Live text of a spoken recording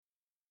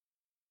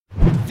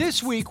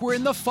This week, we're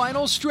in the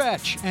final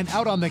stretch and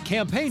out on the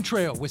campaign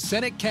trail with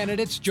Senate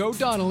candidates Joe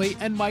Donnelly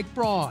and Mike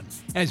Braun,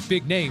 as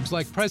big names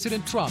like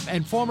President Trump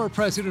and former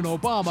President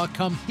Obama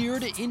come here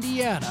to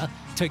Indiana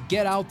to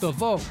get out the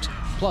vote.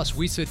 Plus,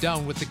 we sit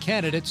down with the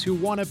candidates who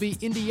want to be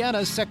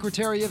Indiana's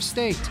Secretary of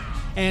State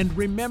and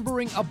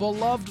remembering a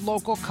beloved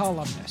local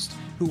columnist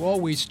who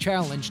always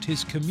challenged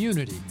his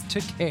community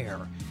to care.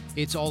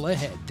 It's all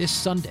ahead this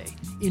Sunday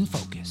in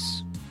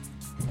Focus.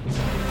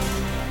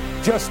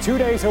 Just 2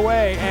 days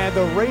away, and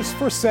the race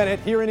for Senate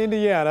here in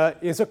Indiana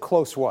is a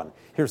close one.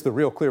 Here's the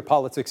Real Clear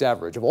Politics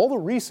average of all the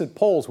recent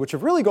polls, which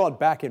have really gone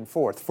back and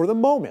forth for the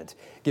moment,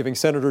 giving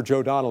Senator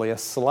Joe Donnelly a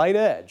slight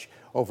edge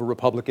over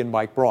Republican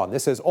Mike Braun.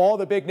 This says all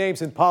the big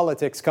names in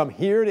politics come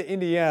here to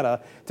Indiana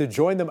to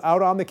join them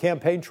out on the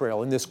campaign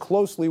trail in this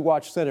closely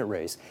watched Senate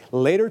race.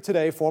 Later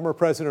today, former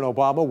President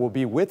Obama will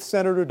be with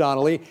Senator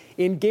Donnelly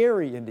in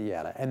Gary,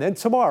 Indiana. And then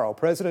tomorrow,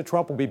 President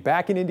Trump will be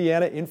back in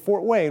Indiana in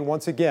Fort Wayne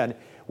once again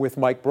with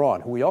Mike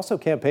Braun, who he also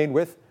campaigned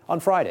with on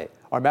Friday.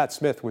 Our Matt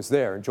Smith was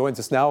there and joins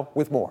us now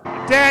with more.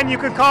 Dan, you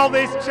could call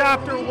this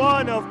chapter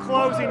one of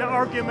closing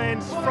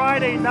arguments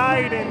Friday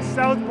night in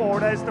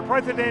Southport as the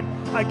president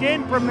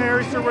again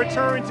prepares to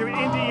return to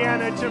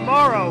Indiana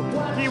tomorrow.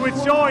 He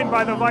was joined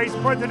by the Vice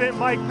President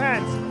Mike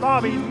Pence,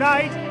 Bobby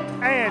Knight,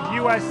 and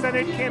U.S.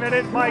 Senate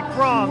candidate Mike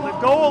Braun. The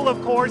goal, of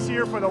course,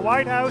 here for the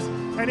White House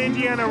and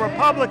Indiana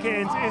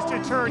Republicans is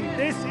to turn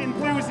this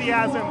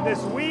enthusiasm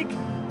this week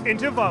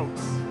into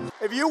votes.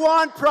 If you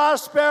want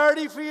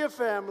prosperity for your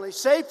family,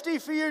 safety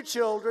for your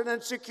children,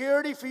 and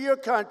security for your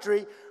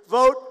country,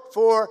 vote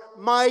for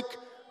Mike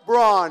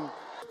Braun.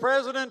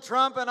 President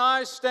Trump and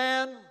I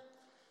stand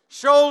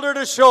shoulder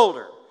to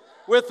shoulder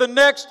with the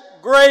next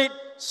great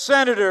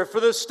senator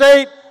for the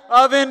state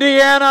of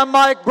Indiana,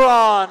 Mike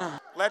Braun.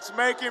 Let's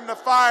make him the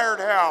fired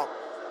help.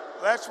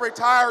 Let's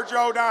retire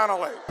Joe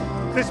Donnelly.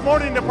 This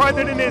morning, the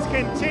president is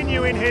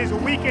continuing his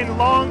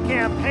weekend-long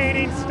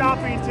campaigning,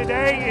 stopping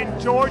today in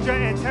Georgia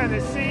and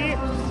Tennessee,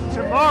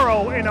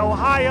 tomorrow in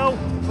Ohio,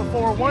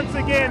 before once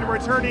again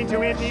returning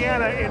to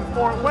Indiana in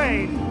Fort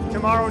Wayne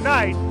tomorrow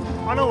night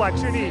on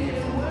Election Eve.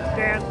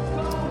 Dan?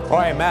 All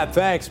right, Matt,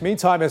 thanks.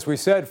 Meantime, as we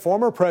said,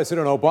 former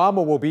President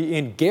Obama will be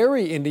in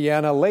Gary,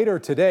 Indiana later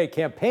today,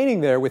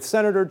 campaigning there with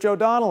Senator Joe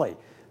Donnelly.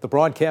 The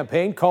Braun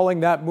campaign calling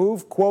that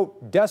move,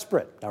 quote,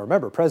 desperate. Now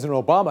remember, President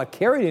Obama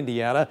carried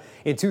Indiana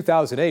in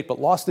 2008 but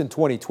lost in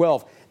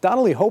 2012.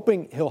 Donnelly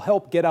hoping he'll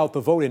help get out the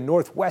vote in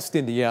Northwest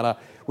Indiana,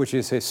 which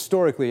is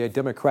historically a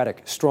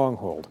Democratic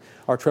stronghold.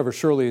 Our Trevor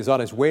Shirley is on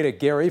his way to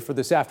Gary for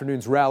this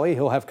afternoon's rally.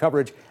 He'll have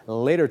coverage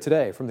later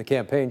today from the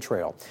campaign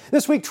trail.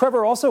 This week,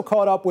 Trevor also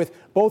caught up with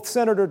both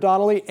Senator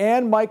Donnelly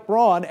and Mike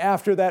Braun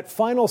after that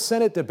final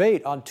Senate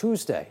debate on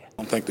Tuesday.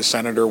 I don't think the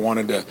senator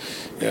wanted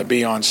to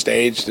be on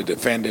stage to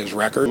defend his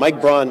record.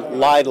 Mike Braun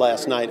lied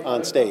last night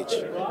on stage.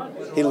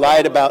 He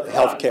lied about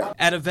health care.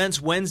 At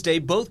events Wednesday,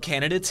 both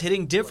candidates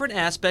hitting different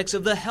aspects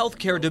of the health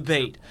care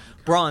debate.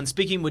 Braun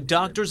speaking with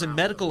doctors and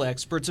medical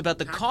experts about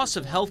the costs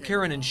of health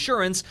care and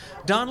insurance.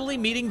 Donnelly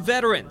meeting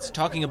veterans,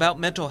 talking about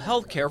mental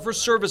health care for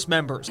service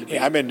members.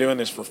 Yeah, I've been doing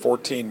this for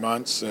 14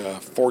 months,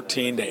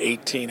 14 to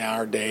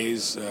 18-hour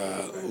days,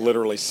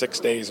 literally 6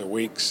 days a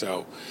week.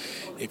 So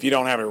if you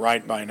don't have it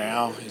right by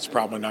now, it's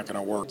probably not going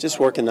to work. Just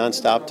working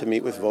nonstop to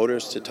meet with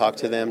voters, to talk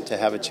to them, to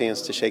have a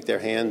chance to shake their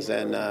hands,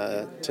 and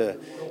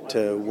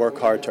to work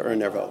hard to earn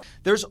their vote.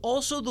 There's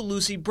also the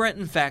Lucy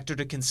Brenton factor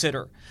to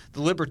consider.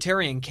 The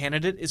Libertarian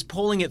candidate is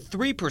polling at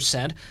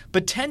 3%,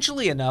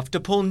 potentially enough to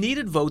pull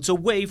needed votes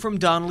away from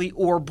Donnelly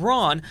or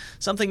Braun,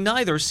 something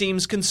neither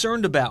seems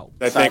concerned about.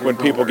 I think when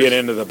people get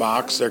into the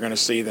box, they're going to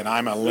see that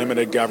I'm a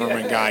limited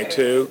government guy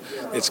too.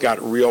 It's got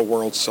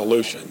real-world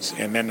solutions,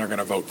 and then they're going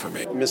to vote for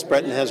me. Ms.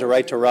 Brenton has a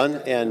right to run,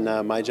 and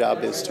my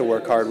job is to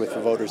work hard with the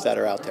voters that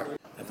are out there.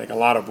 I think a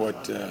lot of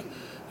what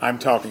I'm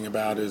talking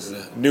about is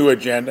a new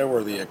agenda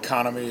where the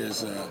economy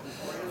is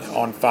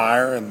on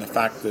fire, and the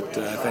fact that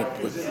I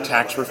think with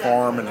tax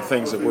reform and the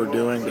things that we're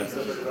doing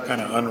to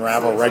kind of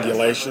unravel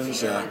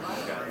regulations,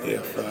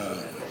 if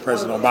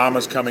President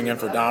Obama's coming in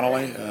for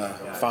Donnelly,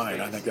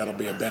 fine. I think that'll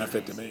be a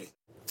benefit to me.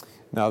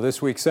 Now,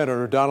 this week,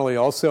 Senator Donnelly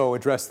also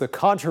addressed the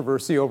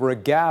controversy over a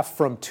gaffe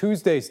from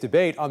Tuesday's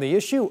debate on the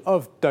issue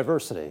of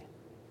diversity.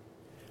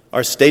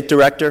 Our state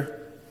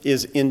director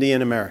is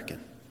Indian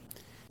American,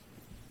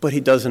 but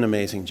he does an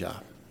amazing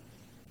job.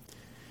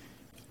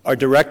 Our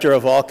director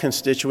of all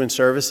constituent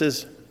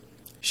services,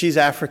 she's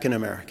African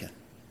American,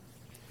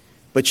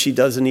 but she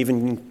does an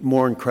even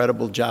more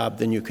incredible job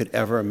than you could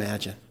ever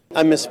imagine.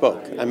 I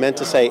misspoke. I meant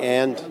to say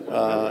and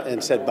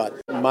said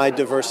but. My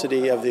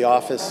diversity of the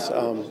office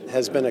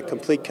has been a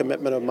complete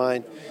commitment of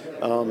mine.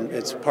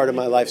 It's part of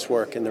my life's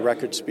work, and the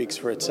record speaks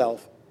for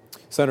itself.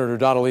 Senator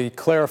Donnelly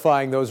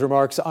clarifying those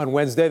remarks on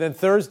Wednesday. Then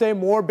Thursday,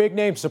 more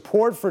big-name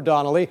support for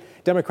Donnelly.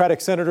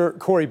 Democratic Senator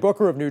Cory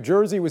Booker of New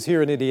Jersey was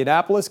here in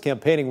Indianapolis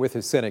campaigning with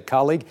his Senate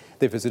colleague.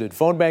 They visited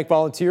phone bank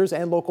volunteers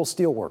and local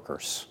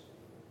steelworkers.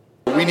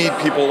 We need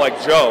people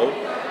like Joe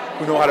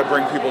who know how to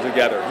bring people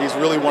together. He's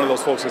really one of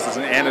those folks that is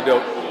an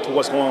antidote to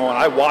what's going on.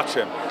 I watch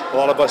him. A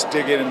lot of us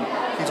dig in and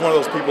He's one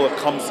of those people that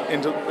comes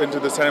into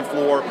the Senate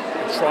floor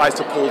and tries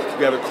to pull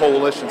together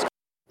coalitions.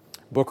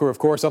 Booker, of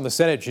course, on the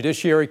Senate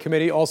Judiciary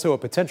Committee, also a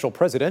potential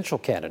presidential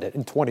candidate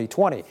in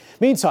 2020.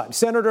 Meantime,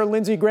 Senator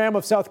Lindsey Graham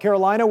of South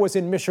Carolina was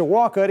in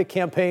Mishawaka to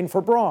campaign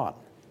for Braun.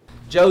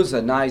 Joe's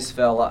a nice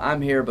fella.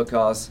 I'm here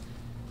because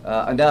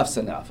enough's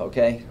enough,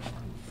 okay?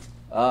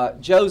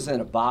 Joe's in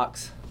a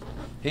box.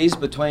 He's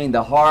between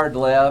the hard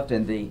left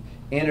and the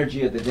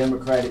energy of the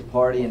Democratic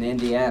Party in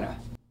Indiana.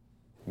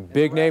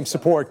 Big name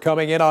support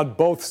coming in on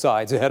both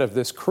sides ahead of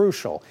this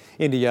crucial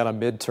Indiana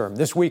midterm.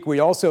 This week, we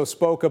also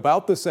spoke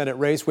about the Senate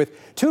race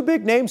with two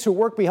big names who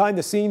work behind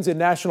the scenes in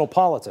national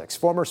politics.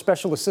 Former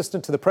Special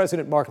Assistant to the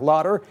President Mark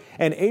Lauder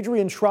and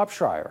Adrian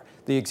Shropshire,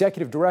 the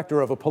Executive Director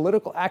of a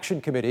Political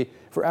Action Committee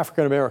for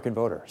African American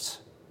voters.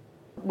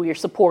 We are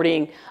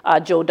supporting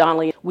Joe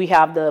Donnelly. We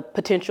have the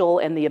potential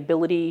and the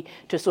ability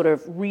to sort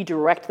of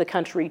redirect the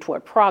country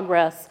toward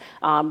progress,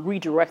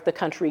 redirect the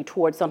country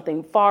toward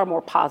something far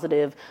more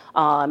positive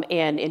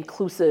and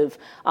inclusive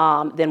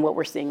than what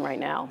we're seeing right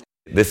now.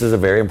 This is a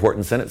very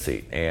important Senate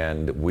seat,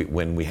 and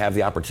when we have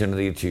the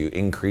opportunity to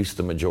increase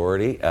the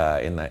majority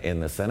in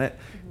the Senate,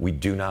 we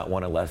do not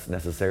want to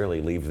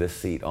necessarily leave this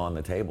seat on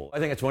the table. I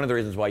think it's one of the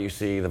reasons why you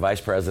see the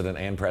Vice President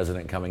and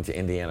President coming to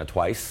Indiana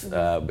twice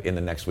in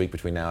the next week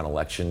between now and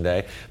Election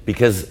Day,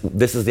 because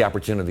this is the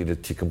opportunity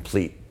to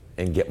complete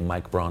and get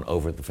Mike Braun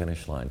over the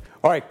finish line.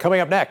 All right,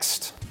 coming up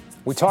next,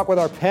 we talk with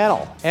our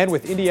panel and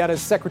with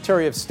Indiana's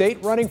Secretary of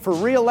State running for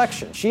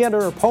re-election. She and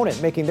her opponent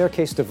making their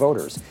case to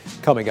voters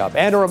coming up.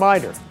 And a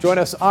reminder, join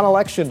us on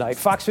Election Night,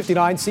 Fox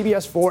 59,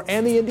 CBS 4,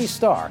 and the Indy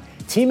Star,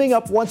 teaming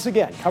up once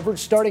again. Coverage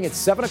starting at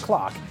 7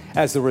 o'clock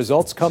as the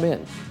results come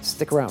in.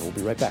 Stick around. We'll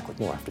be right back with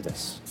more after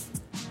this.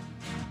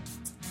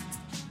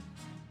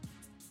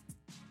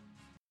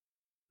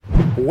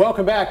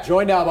 Welcome back.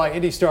 Joined now by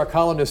Indy Star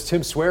columnist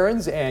Tim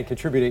Swearens and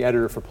contributing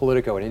editor for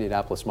Politico and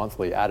Indianapolis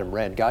Monthly, Adam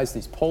Wren. Guys,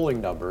 these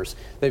polling numbers,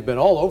 they've been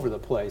all over the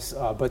place,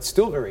 but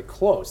still very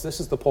close.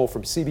 This is the poll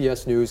from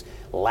CBS News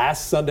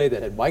last Sunday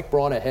that had Mike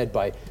Braun ahead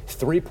by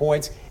 3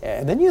 points.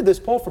 And then you had this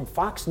poll from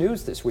Fox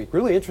News this week.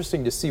 Really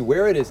interesting to see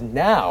where it is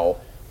now.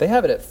 They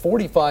have it at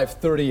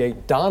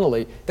 45-38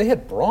 Donnelly. They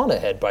had Braun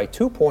ahead by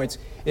 2 points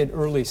in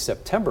early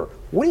September.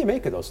 What do you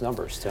make of those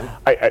numbers, Tim?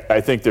 I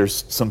think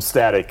there's some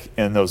static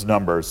in those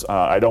numbers.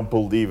 I don't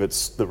believe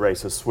the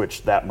race has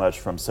switched that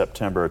much from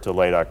September to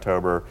late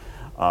October.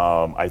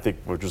 I think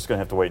we're just going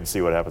to have to wait and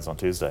see what happens on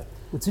Tuesday.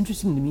 What's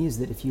interesting to me is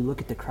that if you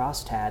look at the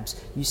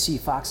crosstabs, you see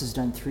Fox has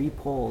done 3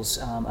 polls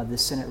of the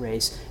Senate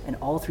race, and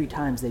all 3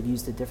 times they've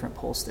used a different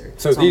pollster.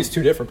 So these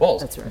two different polls,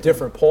 that's right,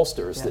 different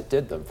pollsters that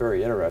did them.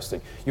 Very interesting.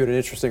 You had an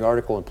interesting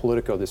article in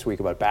Politico this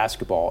week about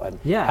basketball and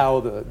how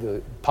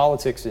the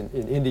politics in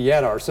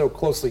Indiana are so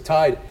closely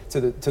tied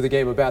to the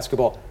game of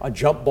basketball. A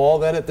jump ball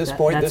then at this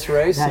point, this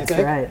race, you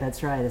think?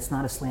 That's right. It's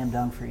not a slam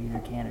dunk for either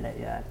candidate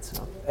yet.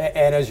 So.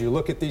 And as you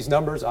look at these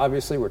numbers,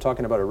 obviously we're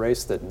talking about a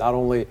race that not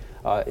only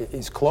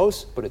is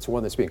close, but it's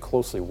one that's being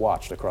closely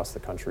watched across the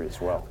country as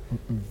well.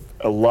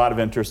 A lot of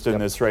interest in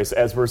this race,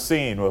 as we're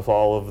seeing with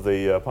all of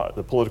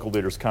the political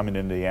leaders coming to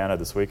Indiana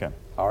this weekend.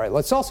 All right,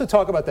 let's also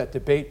talk about that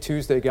debate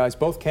Tuesday, guys.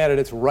 Both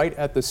candidates right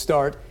at the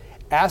start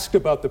asked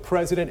about the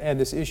president and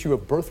this issue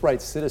of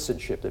birthright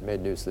citizenship that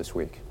made news this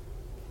week.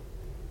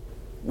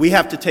 We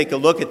have to take a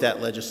look at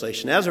that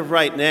legislation. As of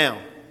right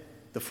now,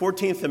 the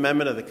 14th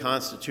Amendment of the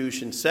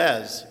Constitution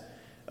says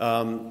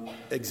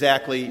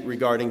exactly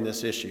regarding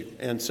this issue.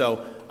 And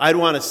so I'd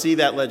want to see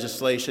that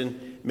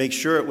legislation, make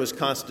sure it was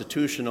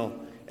constitutional,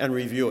 and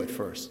review it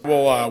first.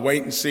 We'll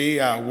wait and see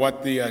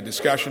what the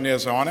discussion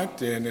is on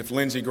it, and if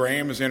Lindsey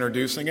Graham is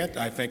introducing it,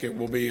 I think it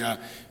will be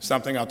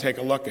something I'll take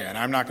a look at.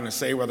 I'm not going to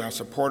say whether I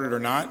support it or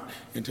not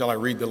until I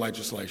read the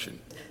legislation.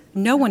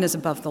 No one is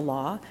above the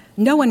law.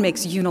 No one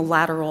makes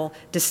unilateral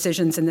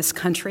decisions in this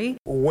country.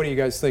 What do you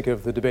guys think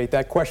of the debate?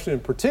 That question in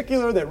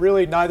particular that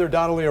really neither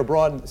Donnelly or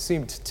Braun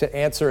seemed to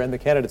answer, and the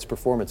candidate's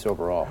performance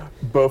overall.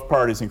 Both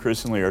parties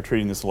increasingly are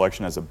treating this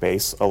election as a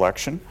base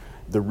election.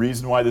 The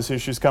reason why this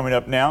issue is coming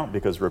up now,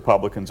 because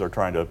Republicans are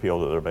trying to appeal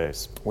to their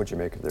base. What'd you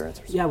make of their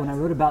answers? Yeah, when I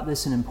wrote about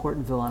this in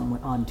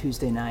Importantville on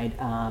Tuesday night,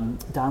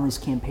 Donnelly's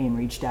campaign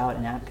reached out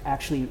and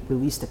actually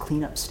released a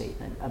cleanup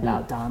statement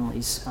about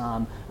Donnelly's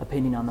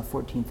opinion on the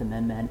 14th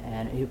Amendment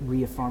and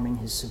reaffirming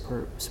his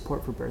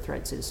support for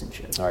birthright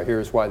citizenship. All right,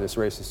 here's why this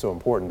race is so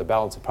important. The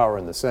balance of power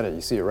in the Senate.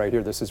 You see it right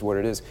here. This is what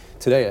it is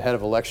today ahead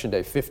of Election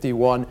Day.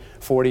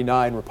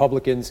 51-49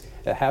 Republicans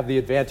have the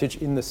advantage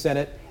in the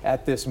Senate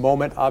at this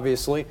moment,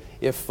 obviously.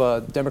 If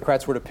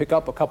Democrats were to pick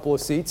up a couple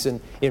of seats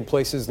in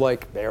places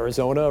like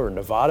Arizona or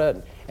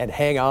Nevada and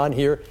hang on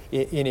here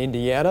in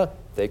Indiana,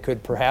 they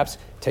could perhaps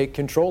take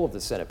control of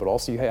the Senate. But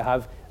also you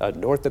have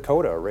North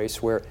Dakota, a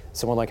race where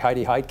someone like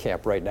Heidi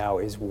Heitkamp right now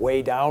is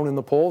way down in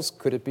the polls.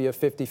 Could it be a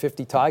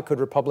 50-50 tie? Could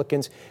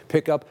Republicans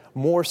pick up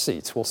more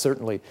seats? We'll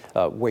certainly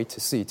wait to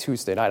see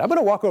Tuesday night. I'm going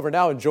to walk over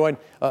now and join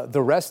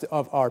the rest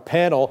of our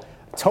panel.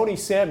 Tony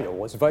Samuel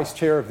was vice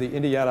chair of the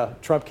Indiana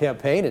Trump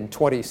campaign in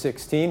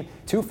 2016.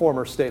 Two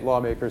former state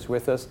lawmakers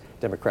with us,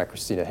 Democrat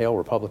Christina Hale,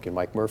 Republican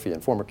Mike Murphy,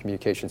 and former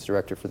communications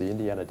director for the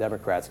Indiana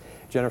Democrats,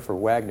 Jennifer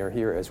Wagner,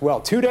 here as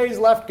well. 2 days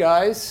left,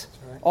 guys.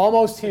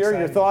 Almost here. Exciting.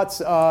 Your thoughts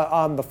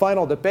on the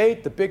final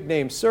debate, the big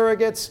name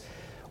surrogates.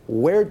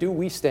 Where do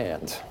we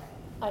stand?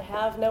 I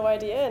have no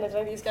idea, and if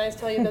any of these guys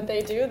tell you that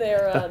they do,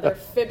 they're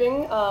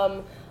fibbing.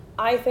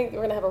 I think we're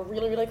going to have a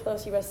really, really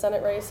close U.S.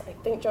 Senate race. I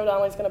think Joe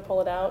Donnelly's going to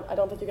pull it out. I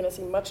don't think you're going to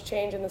see much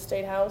change in the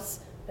State House.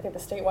 I think the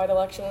statewide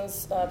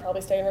elections probably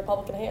stay in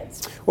Republican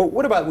hands. Well,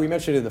 what about, we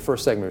mentioned in the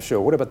first segment of the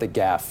show, what about the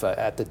gaffe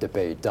at the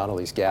debate,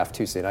 Donnelly's gaffe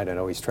Tuesday night? I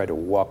know he's tried to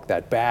walk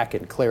that back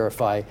and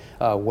clarify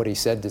what he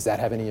said. Does that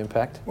have any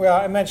impact? Well,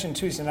 I mentioned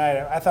Tuesday night.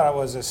 I thought it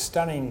was a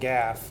stunning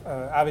gaffe.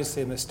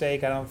 Obviously a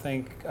mistake. I don't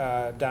think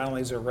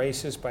Donnelly's a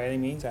racist by any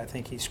means. I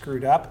think he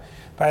screwed up.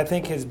 But I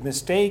think his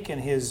mistake in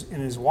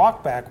his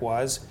walk back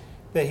was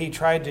that he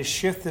tried to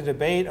shift the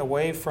debate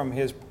away from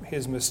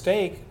his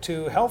mistake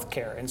to health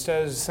care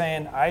instead of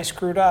saying, I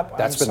screwed up,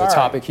 That's been sorry. The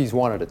topic he's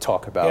wanted to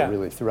talk about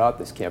really throughout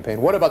this campaign.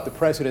 What about the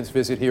president's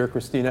visit here,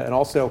 Christina, and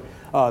also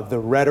the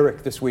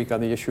rhetoric this week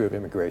on the issue of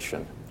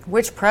immigration?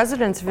 Which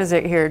president's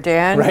visit here,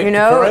 Dan? Right, you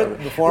know,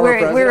 the former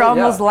president, we're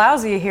almost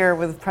lousy here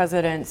with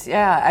presidents.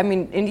 Yeah, I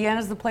mean,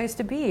 Indiana's the place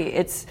to be.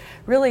 It's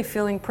really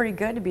feeling pretty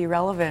good to be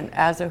relevant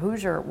as a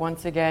Hoosier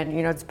once again.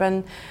 You know, it's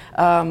been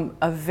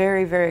a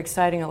very, very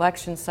exciting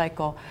election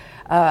cycle.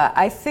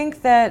 I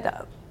think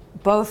that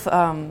both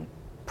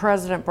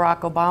President Barack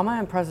Obama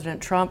and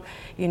President Trump,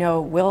 you know,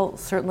 will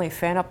certainly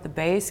fan up the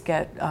base,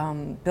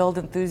 build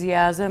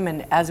enthusiasm,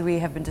 and as we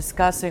have been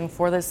discussing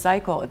for this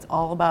cycle, it's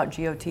all about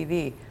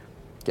GOTV.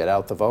 Get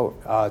out the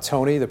vote.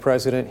 Tony, the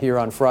president here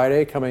on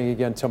Friday, coming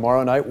again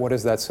tomorrow night. What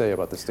does that say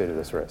about the state of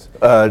this race?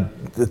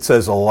 It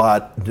says a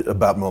lot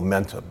about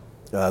momentum.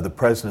 The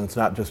president's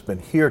not just been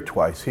here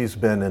twice. He's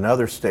been in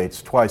other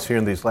states twice here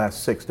in these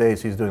last 6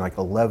 days. He's doing like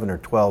 11 or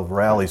 12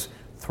 rallies,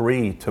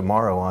 3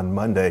 tomorrow on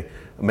Monday,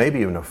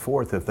 maybe even a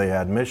 4th if they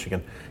add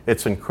Michigan.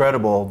 It's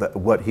incredible that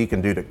what he can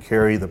do to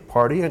carry the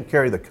party and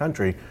carry the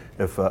country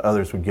if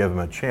others would give him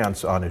a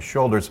chance on his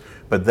shoulders.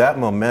 But that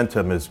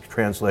momentum is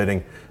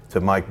translating to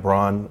Mike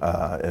Braun,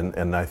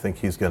 and I think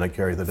he's going to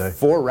carry the day.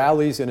 4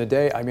 rallies in a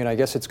day. I mean, I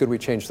guess it's good we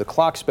changed the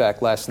clocks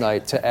back last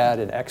night to add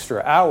an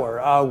extra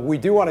hour. We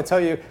do want to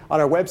tell you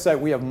on our website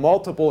we have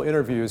multiple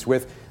interviews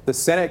with the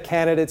Senate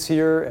candidates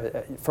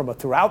here from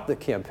throughout the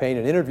campaign,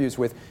 and interviews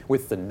with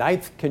the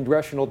 9th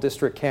Congressional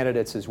District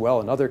candidates as well,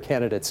 and other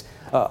candidates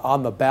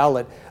on the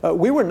ballot.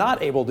 We were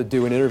not able to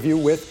do an interview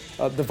with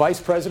the Vice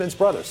President's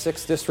brother,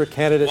 6th District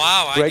candidate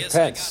Greg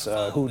Pence,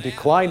 who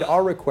declined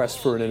our request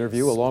for an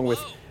interview, along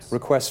with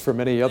requests from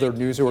many other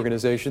news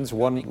organizations,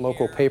 one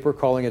local paper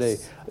calling it a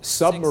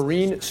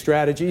submarine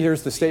strategy.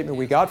 Here's the statement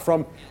we got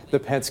from the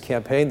Pence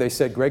campaign. They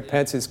said Greg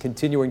Pence is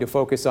continuing to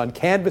focus on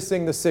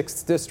canvassing the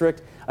 6th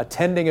District,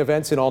 attending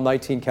events in all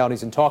 19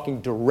 counties, and talking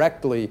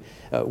directly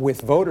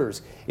with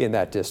voters in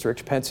that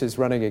district. Pence is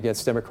running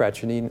against Democrat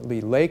Jeanine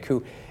Lee Lake,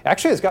 who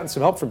actually has gotten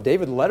some help from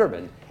David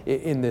Letterman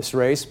in this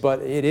race,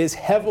 but it is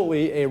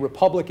heavily a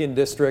Republican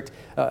district,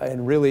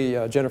 and really,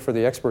 Jennifer,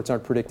 the experts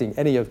aren't predicting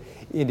any of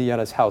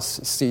Indiana's House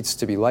seats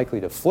to be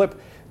likely to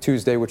flip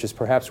Tuesday, which is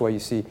perhaps why you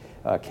see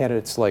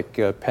candidates like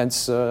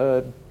Pence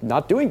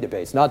not doing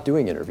debates, not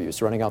doing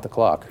interviews, running out the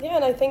clock. Yeah,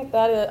 and I think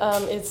that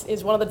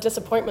is one of the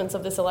disappointments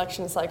of this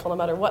election cycle. No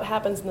matter what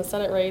happens in the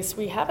Senate race,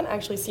 we haven't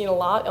actually seen a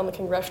lot on the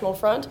congressional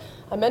front.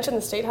 I mentioned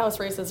the state house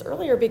races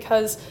earlier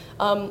because,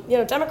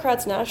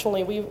 Democrats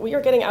nationally, we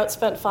are getting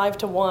outspent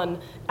 5-1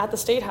 at the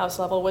state house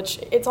level, which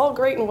it's all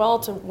great and well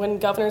to win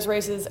governor's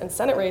races and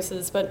Senate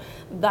races, but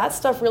that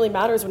stuff really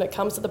matters when it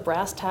comes to the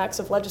brass tacks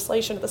of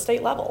legislation at the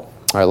state level.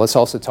 All right, let's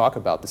also talk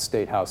about the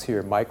state house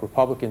here, Mike.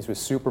 Republicans with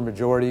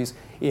supermajorities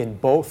in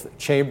both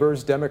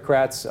chambers.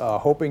 Democrats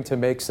hoping to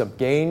make some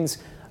gains.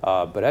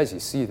 But as you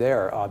see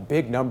there,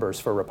 big numbers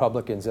for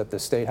Republicans at the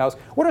state house.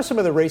 What are some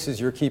of the races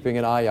you're keeping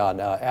an eye on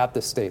at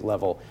the state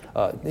level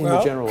in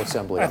the General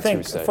Assembly on Tuesday? I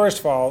think, first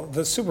of all,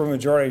 the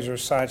supermajorities are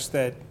such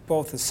that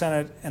both the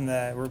Senate and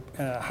the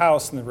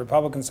House and the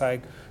Republican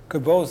side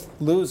could both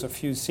lose a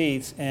few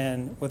seats,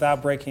 and without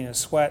breaking a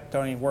sweat,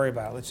 don't even worry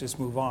about it. Let's just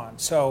move on.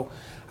 So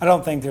I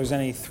don't think there's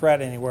any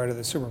threat anywhere to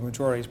the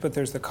supermajorities, but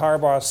there's the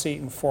Carbaugh seat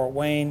in Fort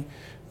Wayne.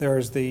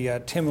 There's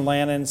the Tim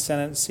Lannon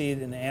Senate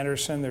seat in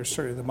Anderson. There's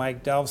certainly the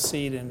Mike Delph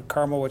seat in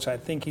Carmel, which I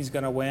think he's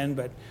going to win,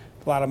 but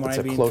a lot of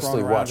money being thrown around. It's a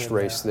closely watched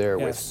race there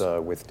yes.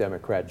 with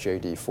Democrat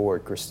J.D.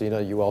 Ford. Christina,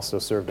 you also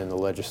served in the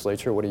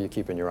legislature. What are you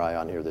keeping your eye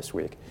on here this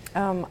week?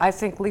 I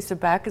think Lisa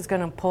Beck is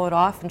going to pull it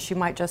off, and she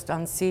might just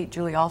unseat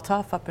Julie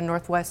Altoff up in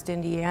Northwest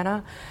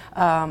Indiana.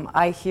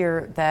 I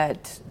hear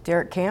that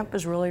Derek Camp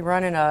is really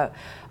running a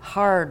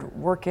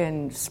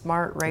hard-working,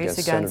 smart race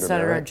against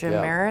Senator Jim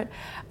Merritt.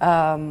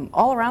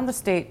 All around the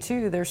state,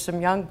 too, there's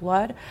some young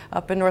blood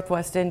up in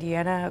Northwest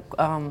Indiana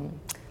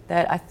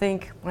that I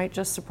think might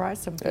just surprise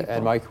some people.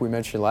 And Mike, we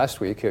mentioned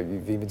last week,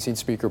 you've even seen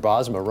Speaker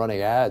Bosma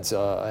running ads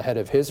ahead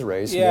of his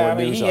race. Yeah, More I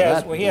mean, news he on has,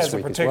 that well, he has a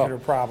particular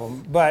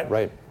problem, but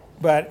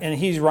and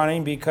he's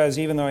running because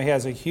even though he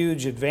has a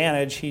huge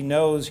advantage,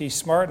 he's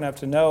smart enough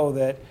to know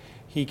that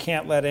he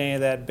can't let any of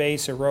that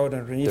base erode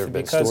underneath him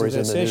because of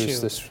this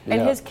issue.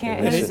 And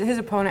his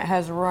opponent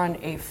has run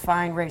a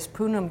fine race.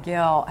 Poonam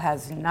Gill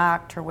has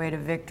knocked her way to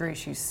victory.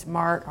 She's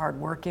smart,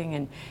 hardworking,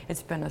 and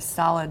it's been a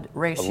solid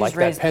race. She's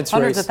raised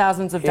hundreds of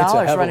thousands of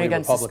dollars running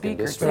against the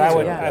speaker. But I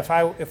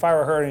would, if I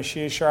were her and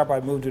she is sharp,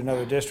 I'd move to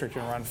another district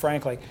and run,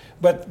 frankly.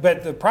 But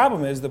the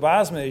problem is the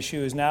Bosma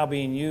issue is now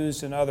being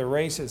used in other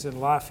races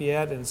in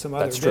Lafayette and some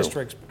other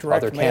districts.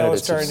 Direct mail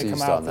is starting to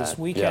come out this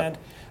weekend.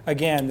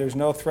 Again, there's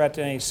no threat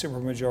to any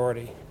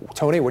supermajority.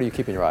 Tony, what are you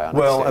keeping your eye on?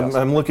 Well,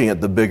 I'm looking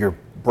at the bigger,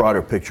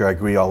 broader picture. I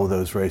agree all of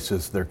those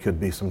races, there could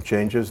be some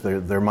changes.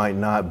 There might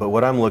not. But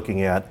what I'm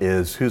looking at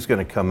is who's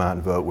going to come out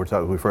and vote.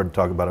 We've heard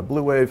talk about a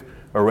blue wave,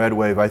 a red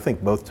wave. I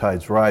think both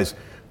tides rise.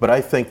 But I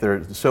think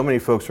so many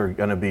folks are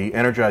going to be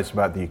energized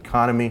about the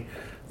economy.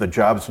 The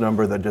jobs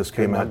number that just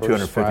came out,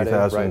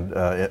 250,000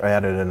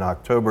 added in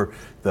October,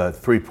 the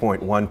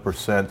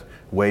 3.1%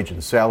 wage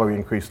and salary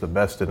increase, the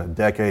best in a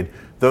decade.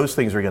 Those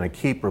things are going to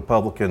keep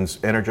Republicans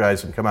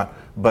energized and come out.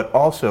 But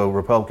also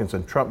Republicans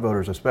and Trump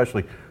voters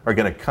especially are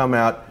going to come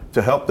out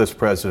to help this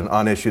president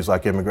on issues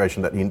like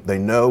immigration that they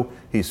know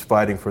he's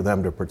fighting for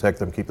them to protect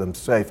them, keep them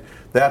safe.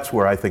 That's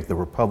where I think the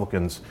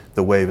Republicans,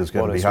 the wave is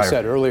going to be higher. As you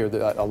said earlier,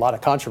 a lot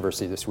of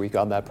controversy this week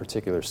on that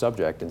particular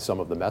subject and some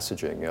of the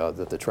messaging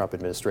that the Trump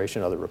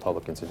administration and other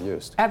Republicans have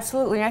used.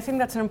 Absolutely. I think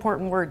that's an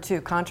important word,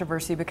 too,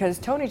 controversy, because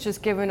Tony's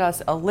just given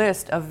us a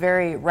list of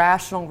very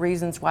rational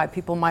reasons why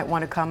people might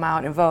want to come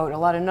out and vote, a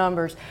lot of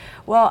numbers.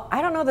 Well,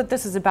 I don't know that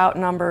this is about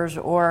numbers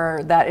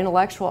or that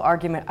intellectual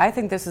argument. I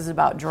think this is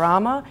about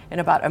drama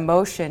and about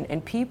emotion,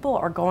 and people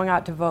are going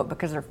out to vote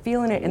because they're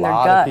feeling it in their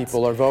guts. A lot of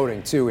people are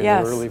voting, too, in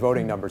the early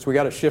voting numbers. We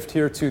got to shift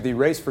here to the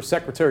race for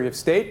Secretary of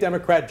State.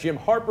 Democrat Jim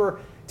Harper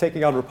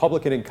taking on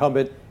Republican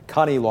incumbent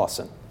Connie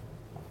Lawson.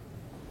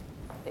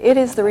 It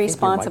is the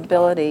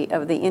responsibility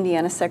of the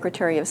Indiana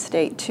Secretary of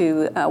State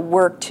to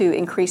work to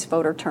increase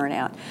voter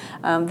turnout.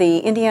 The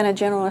Indiana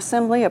General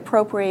Assembly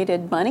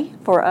appropriated money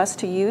for us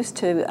to use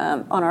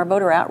on our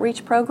voter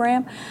outreach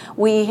program.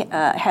 We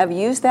have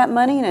used that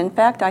money, and in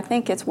fact, I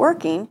think it's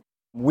working.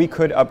 We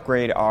could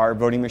upgrade our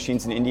voting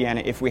machines in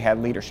Indiana if we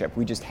had leadership.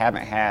 We just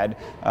haven't had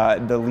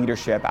the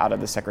leadership out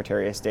of the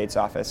Secretary of State's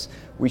office.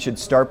 We should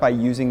start by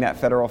using that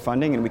federal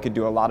funding, and we could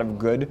do a lot of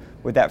good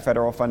with that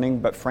federal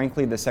funding. But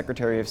frankly, the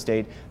Secretary of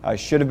State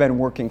should have been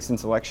working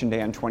since Election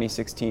Day in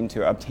 2016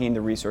 to obtain the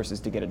resources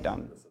to get it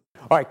done.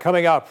 All right,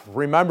 coming up,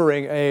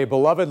 remembering a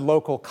beloved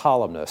local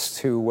columnist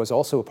who was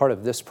also a part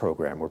of this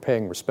program. We're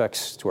paying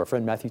respects to our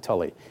friend Matthew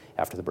Tully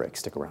after the break.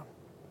 Stick around.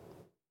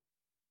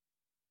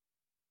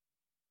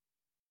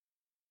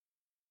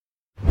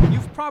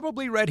 You've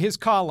probably read his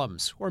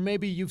columns, or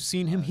maybe you've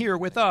seen him here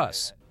with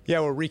us.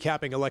 Yeah, we're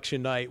recapping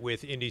election night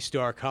with Indy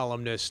Star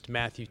columnist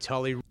Matthew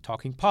Tully,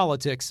 talking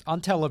politics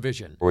on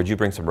television. Or would you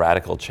bring some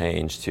radical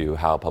change to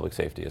how public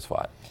safety is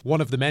fought?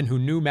 One of the men who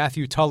knew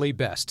Matthew Tully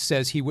best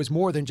says he was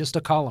more than just a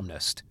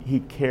columnist. He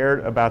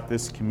cared about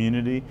this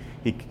community.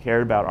 He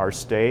cared about our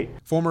state.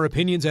 Former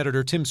opinions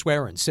editor Tim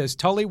Swerin says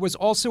Tully was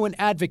also an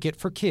advocate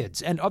for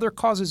kids and other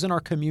causes in our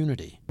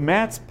community.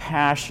 Matt's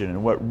passion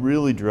and what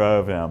really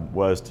drove him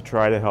was to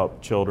try to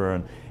help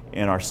children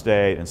in our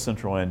state and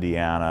central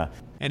Indiana.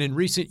 And in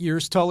recent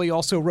years, Tully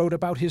also wrote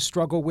about his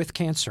struggle with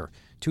cancer.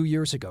 2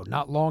 years ago,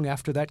 not long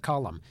after that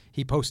column,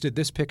 he posted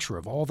this picture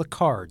of all the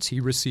cards he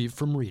received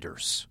from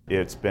readers.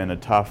 It's been a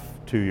tough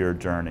 2-year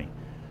journey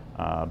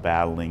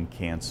battling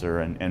cancer,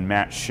 and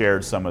Matt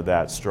shared some of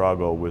that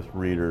struggle with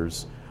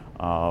readers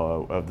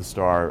of the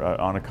Star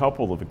on a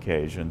couple of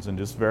occasions, and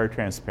just very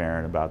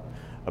transparent about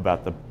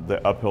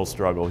the uphill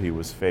struggle he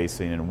was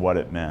facing and what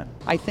it meant.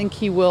 I think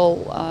he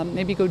will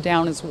maybe go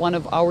down as one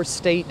of our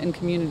state and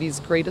community's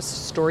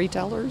greatest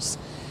storytellers,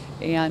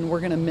 and we're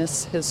going to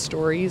miss his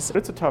stories.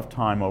 It's a tough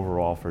time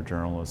overall for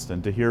journalists,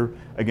 and to hear,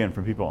 again,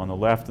 from people on the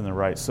left and the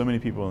right, so many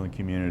people in the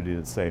community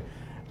that say,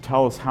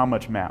 tell us how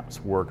much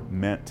Matt's work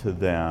meant to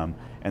them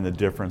and the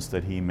difference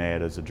that he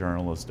made as a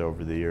journalist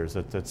over the years.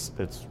 It's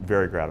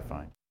very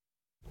gratifying.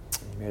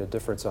 You made a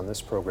difference on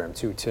this program,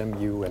 too. Tim,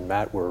 you and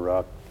Matt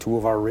were two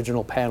of our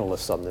original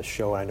panelists on this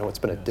show. I know it's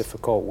been a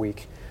difficult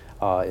week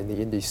in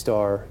the Indy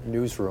Star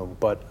newsroom,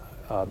 but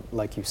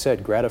like you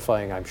said,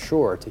 gratifying, I'm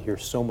sure, to hear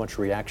so much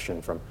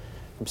reaction from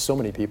so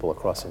many people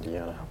across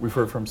Indiana. We've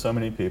heard from so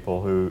many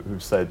people who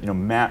said, you know,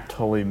 Matt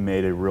Tully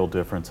made a real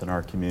difference in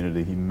our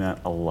community. He meant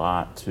a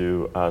lot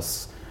to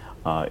us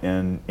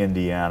in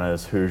Indiana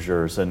as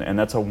Hoosiers, and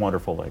that's a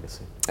wonderful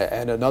legacy.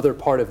 And another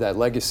part of that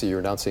legacy you're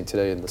announcing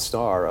today in the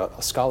Star,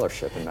 a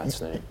scholarship in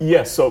Matt's name.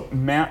 Yes, so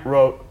Matt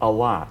wrote a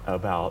lot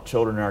about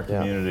children in our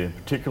community, and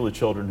particularly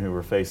children who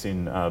were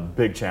facing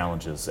big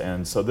challenges.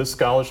 And so this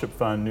scholarship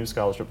fund, new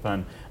scholarship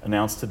fund,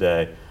 announced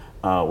today,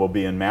 will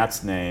be in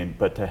Matt's name,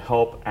 but to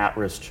help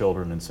at-risk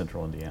children in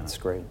central Indiana. That's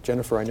great.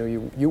 Jennifer, I know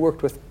you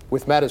worked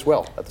with Matt as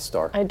well at the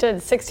Star. I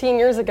did. 16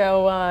 years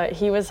ago,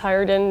 he was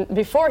hired in,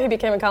 before he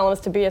became a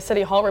columnist, to be a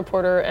City Hall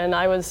reporter, and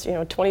I was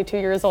 22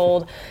 years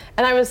old.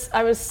 And I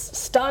was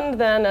stunned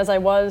then, as I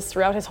was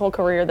throughout his whole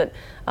career, that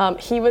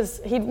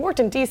he'd worked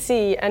in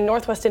D.C. and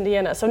Northwest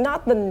Indiana, so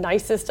not the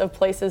nicest of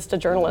places to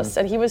journalists.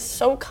 And he was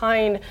so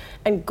kind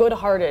and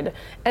good-hearted.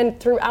 And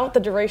throughout the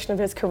duration of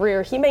his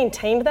career, he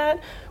maintained that,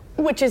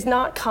 which is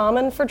not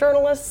common for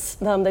journalists.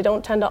 They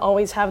don't tend to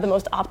always have the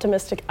most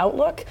optimistic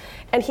outlook,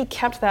 and he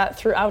kept that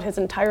throughout his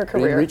entire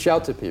career. He'd reach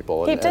out to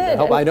people. He and did.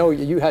 Help. I know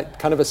you had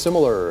kind of a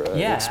similar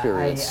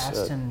experience. I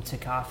asked him to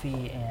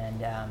coffee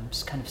and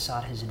just kind of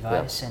sought his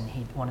advice, and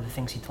one of the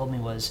things he told me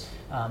was,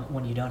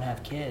 when you don't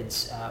have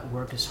kids,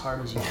 work as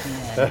hard as you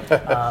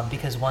can,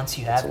 because once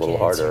you have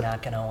kids, you're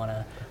not going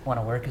to want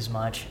to work as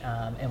much.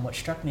 And what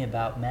struck me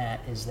about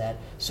Matt is that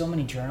so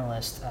many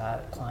journalists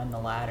climb the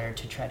ladder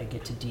to try to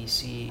get to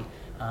D.C.,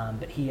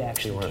 but he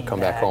actually came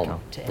back home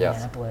to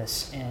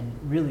Indianapolis and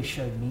really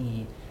showed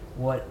me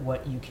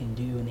what you can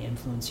do and the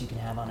influence you can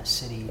have on a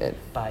city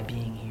by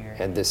being here.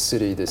 And this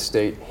city, this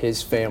state,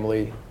 his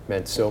family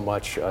meant so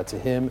much to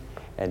him,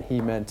 and he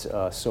meant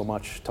so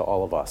much to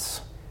all of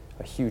us.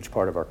 A huge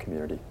part of our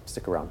community.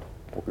 Stick around.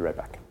 We'll be right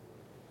back.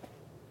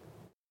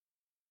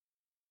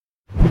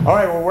 All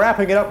right, well, we're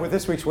wrapping it up with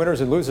this week's winners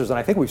and losers, and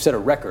I think we've set a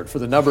record for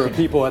the number of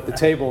people at the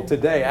table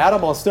today.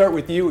 Adam, I'll start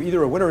with you.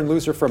 Either a winner and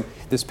loser from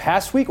this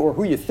past week or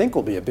who you think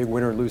will be a big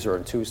winner and loser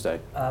on Tuesday.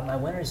 My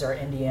winners are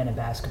Indiana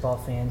basketball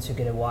fans who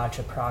get to watch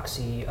a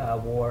proxy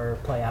war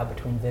play out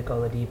between Vic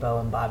Oladipo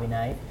and Bobby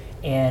Knight.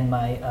 And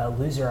my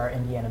loser are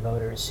Indiana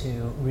voters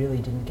who really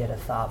didn't get a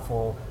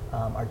thoughtful,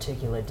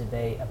 articulate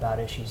debate about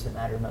issues that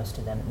matter most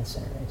to them in the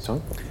Senate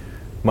race.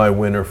 My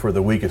winner for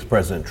the week is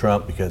President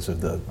Trump because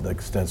of the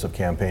extensive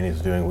campaign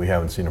he's doing. We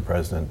haven't seen a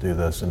president do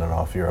this in an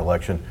off-year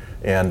election.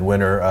 And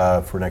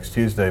winner for next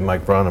Tuesday,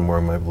 Mike Braun. I'm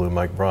wearing my blue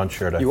Mike Braun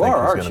shirt. I think he's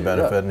going to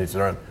benefit, and he's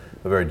run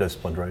a very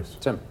disciplined race.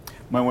 Tim.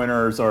 My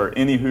winners are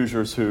any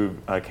Hoosiers who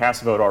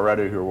cast a vote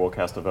already who will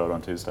cast a vote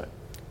on Tuesday.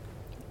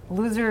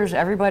 Losers,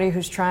 everybody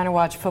who's trying to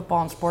watch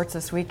football and sports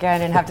this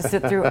weekend and have to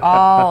sit through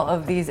all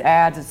of these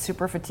ads. It's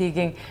super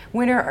fatiguing.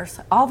 Winner are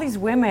all these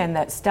women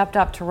that stepped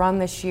up to run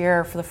this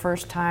year for the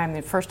first time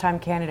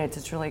candidates.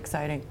 It's really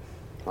exciting.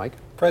 Mike?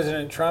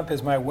 President Trump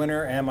is my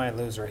winner and my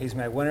loser. He's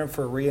my winner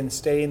for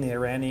reinstating the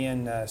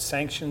Iranian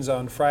sanctions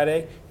on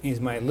Friday.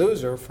 He's my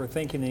loser for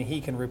thinking that he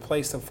can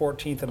replace the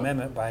 14th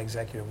Amendment by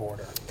executive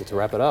order. Good to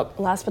wrap it up.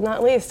 Last but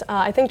not least,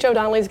 I think Joe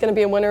Donnelly is going to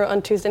be a winner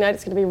on Tuesday night.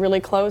 It's going to be really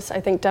close. I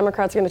think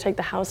Democrats are going to take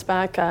the House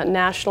back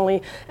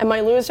nationally. And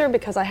my loser,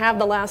 because I have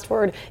the last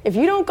word, if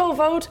you don't go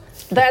vote,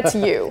 that's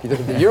you.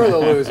 You're the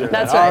loser.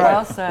 That's right.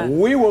 Well said.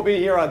 We will be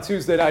here on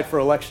Tuesday night for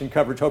election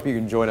coverage. Hope you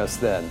can join us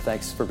then.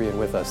 Thanks for being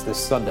with us this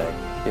Sunday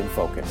in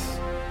Focus.